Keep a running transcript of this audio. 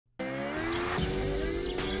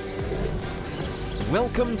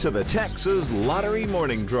Welcome to the Texas Lottery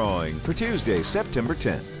Morning Drawing for Tuesday, September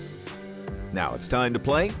 10th. Now it's time to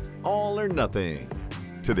play All or Nothing.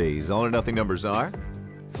 Today's All or Nothing numbers are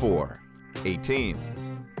 4, 18,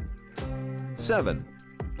 7,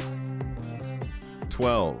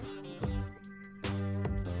 12,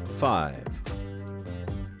 5,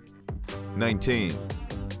 19,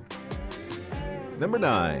 number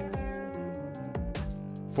 9,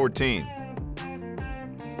 14,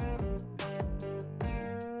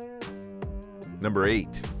 number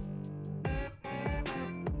 8,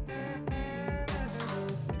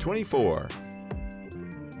 24,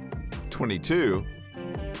 22,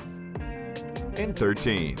 and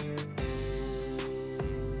 13.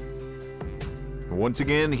 Once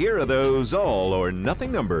again, here are those all or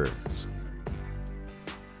nothing numbers.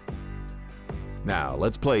 Now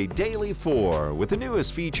let's play Daily 4 with the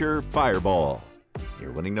newest feature, Fireball.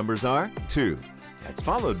 Your winning numbers are 2. That's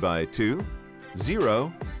followed by 2,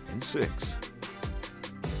 0, and 6.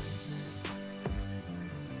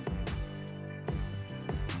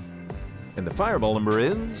 And the Fireball number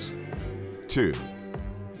is 2.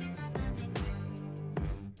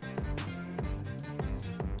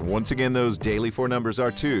 Once again, those Daily 4 numbers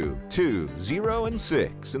are 2, 2, 0, and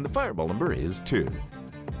 6, and the Fireball number is 2.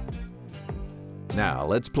 Now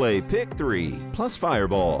let's play Pick 3 plus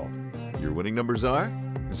Fireball. Your winning numbers are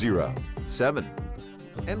 0, 7,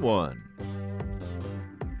 and 1.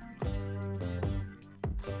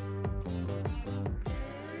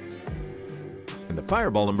 And the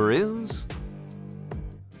Fireball number is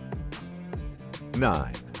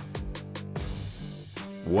 9.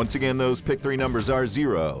 Once again, those Pick 3 numbers are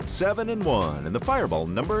 0, 7, and 1, and the Fireball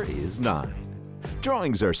number is 9.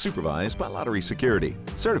 Drawings are supervised by Lottery Security,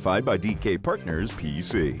 certified by DK Partners,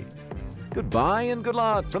 PC. Goodbye and good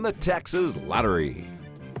luck from the Texas Lottery.